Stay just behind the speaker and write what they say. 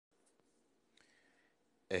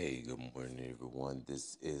Hey, good morning, everyone.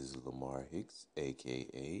 This is Lamar Hicks,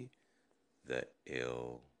 aka the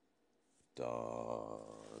L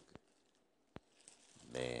Dog.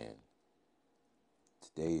 Man,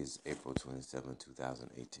 today is April 27,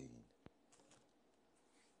 2018,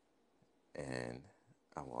 and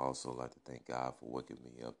I would also like to thank God for waking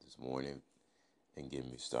me up this morning and getting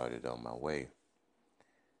me started on my way.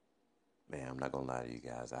 Man, I'm not gonna lie to you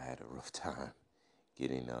guys, I had a rough time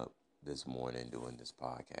getting up this morning doing this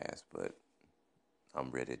podcast, but I'm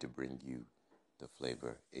ready to bring you the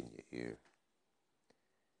flavor in your ear.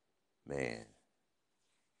 Man,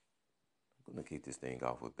 I'm gonna kick this thing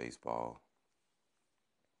off with baseball.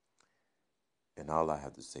 And all I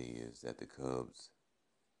have to say is that the Cubs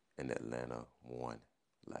in Atlanta won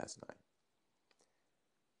last night.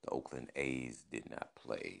 The Oakland A's did not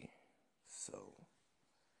play. So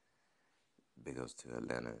big ups to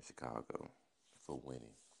Atlanta and Chicago for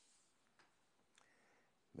winning.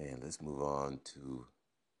 Man, let's move on to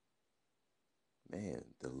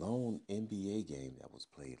the lone NBA game that was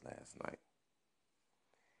played last night.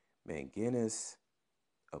 Man, Guinness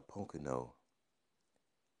Aponkano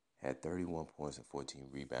had 31 points and 14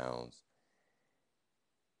 rebounds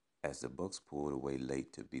as the Bucks pulled away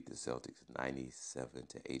late to beat the Celtics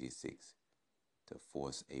 97-86 to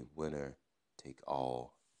force a winner take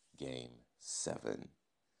all game 7.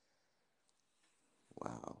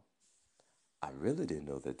 Wow. I really didn't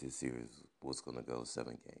know that this series was going to go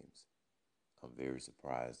 7 games. I'm very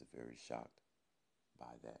surprised and very shocked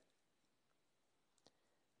by that.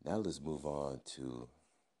 Now let's move on to,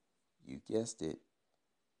 you guessed it,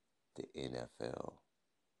 the NFL.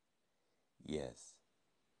 Yes,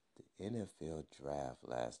 the NFL draft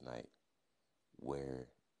last night where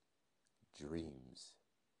dreams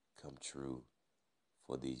come true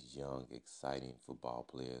for these young, exciting football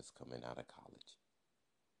players coming out of college.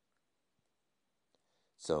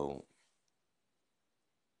 So,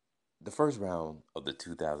 the first round of the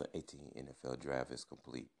 2018 NFL draft is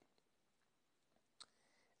complete.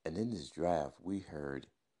 And in this draft, we heard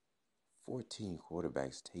 14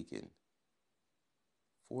 quarterbacks taken,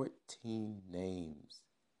 14 names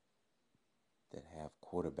that have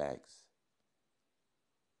quarterbacks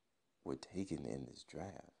were taken in this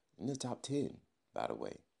draft. In the top 10, by the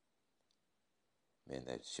way. Man,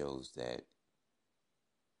 that shows that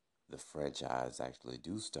the franchise actually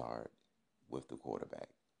do start with the quarterback.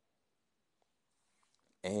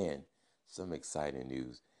 And some exciting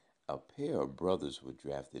news. A pair of brothers were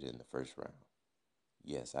drafted in the first round.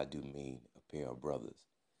 Yes, I do mean a pair of brothers.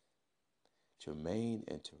 Tremaine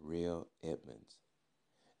and Terrell Edmunds.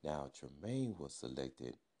 Now, Tremaine was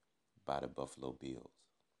selected by the Buffalo Bills,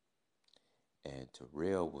 and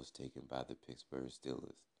Terrell was taken by the Pittsburgh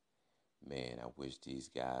Steelers. Man, I wish these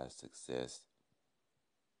guys success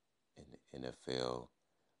in the NFL.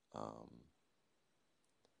 I'm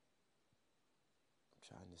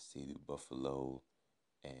trying to see the Buffalo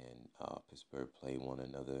and Pittsburgh play one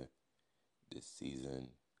another this season.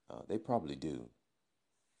 They probably do.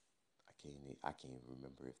 I can't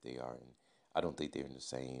remember if they are in. I don't think they're in the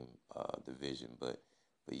same division, but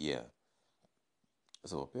yeah.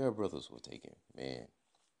 So a pair of brothers were taken. Man.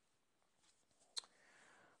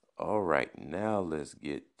 All right, now let's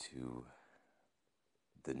get to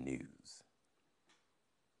the news.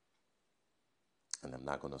 And I'm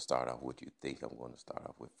not going to start off what you think I'm going to start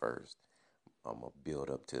off with first. I'm going to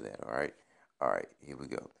build up to that, all right? All right, here we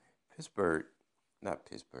go. Not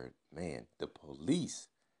Pittsburgh, man, the police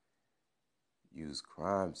used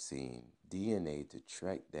crime scene DNA to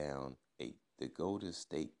track down the Golden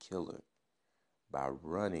State Killer by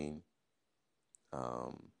running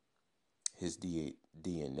um, his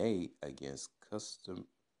DNA against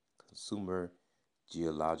consumer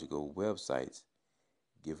geological websites,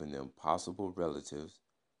 giving them possible relatives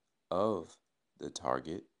of the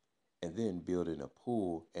target, and then building a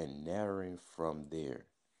pool and narrowing from there.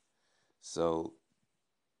 So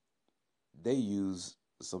they use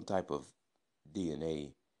some type of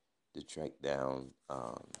DNA to track down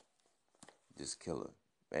this killer.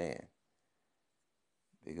 Man,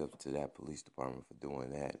 big up to that police department for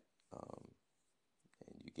doing that.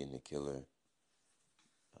 And you getting the killer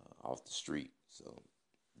off the street. So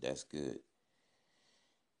that's good.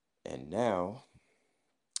 And now,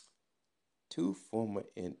 two former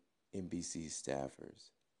NBC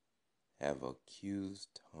staffers have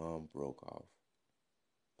accused Tom Brokaw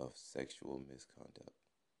of sexual misconduct.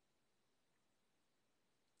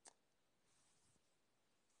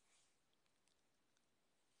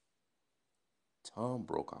 Tom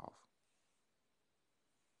Brokaw,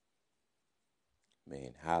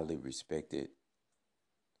 man, highly respected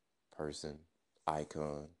person,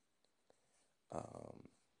 icon.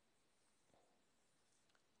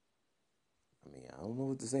 mean, I don't know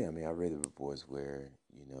what to say. I mean, I read the reports where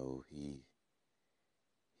he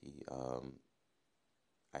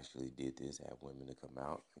actually did this, had women to come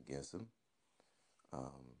out against him.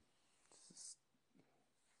 Um,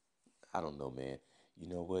 I don't know, man. You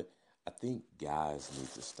know what? I think guys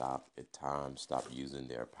need to stop at times, stop using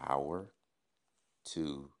their power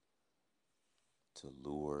to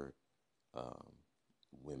lure um,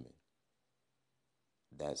 women.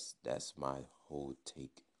 That's my whole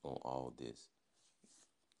take on all this.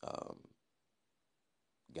 Um,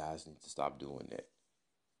 Guys need to stop doing that.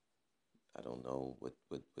 I don't know what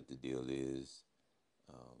the deal is.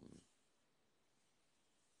 Um,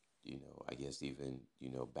 I guess even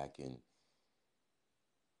back in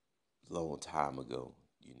a long time ago,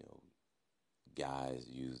 guys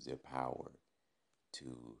used their power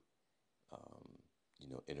to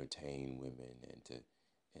entertain women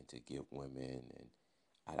and to give women, and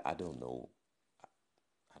I don't know.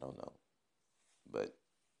 I don't know. But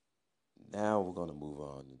now we're gonna move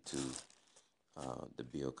on to the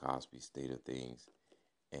Bill Cosby state of things,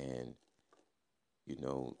 and you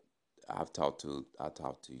know, I talked to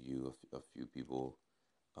you a few people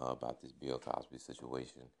about this Bill Cosby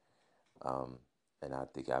situation, um, and I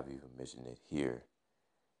think I've even mentioned it here.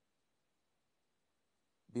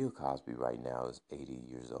 Bill Cosby right now is 80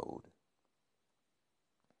 years old.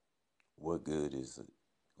 What good is it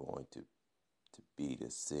going to be to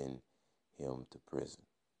send him to prison?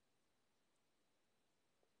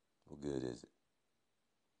 What good is it?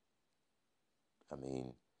 I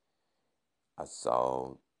mean, I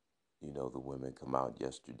saw, the women come out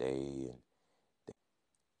yesterday and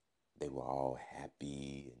they were all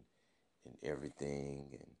happy and everything,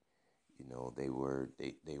 and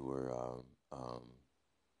um,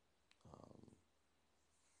 um,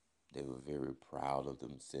 they were very proud of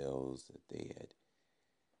themselves that they had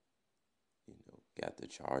got the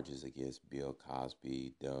charges against Bill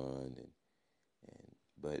Cosby done, and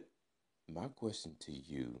but my question to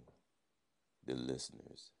you, the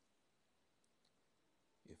listeners,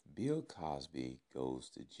 if Bill Cosby goes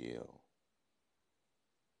to jail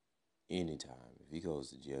anytime, if he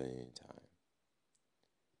goes to jail anytime,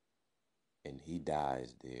 and he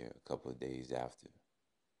dies there a couple of days after,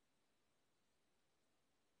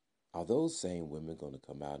 are those same women going to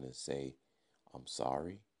come out and say, I'm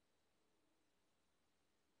sorry?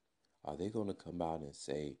 Are they going to come out and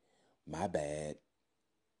say, my bad?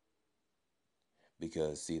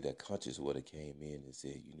 Because, see, their conscience would have came in and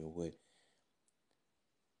said, you know what?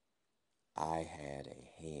 I had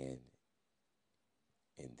a hand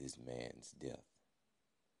in this man's death.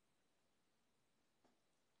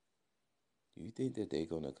 Do you think that they're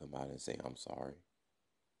going to come out and say, I'm sorry?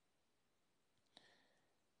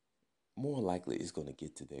 More likely it's going to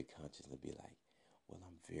get to their conscience and be like, well,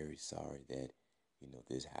 I'm very sorry that,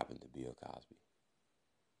 this happened to Bill Cosby.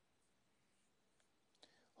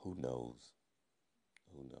 Who knows?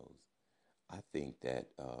 Who knows? I think that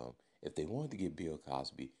if they wanted to get Bill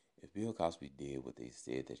Cosby, if Bill Cosby did what they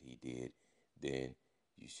said that he did, then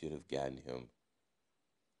you should have gotten him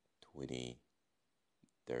 20,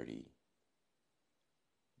 30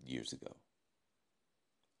 years ago.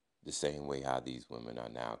 The same way how these women are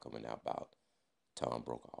now coming out about Tom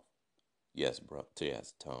Brokaw. Yes,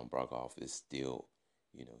 Tom Brokaw is still,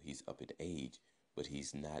 he's up in age, but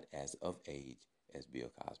he's not as of age as Bill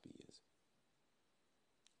Cosby is.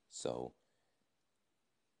 So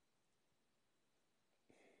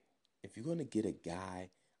if you're gonna get a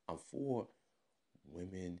guy, I'm for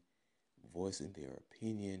women voicing their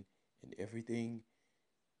opinion and everything,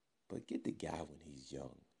 but get the guy when he's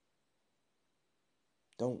young.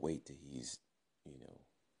 Don't wait till he's, you know,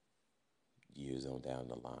 years on down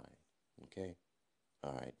the line. Okay?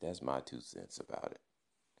 All right, that's my 2 cents about it.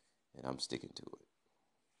 And I'm sticking to it.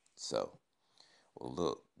 So, well,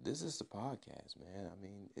 look, this is the podcast, man. I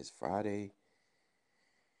mean, it's Friday.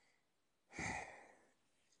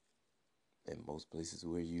 In most places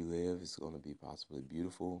where you live, it's going to be possibly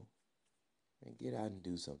beautiful. And get out and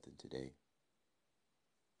do something today.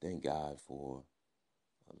 Thank God for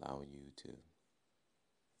allowing you to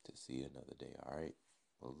see another day, all right?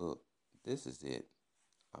 Well, look, this is it.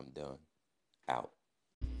 I'm done. Out.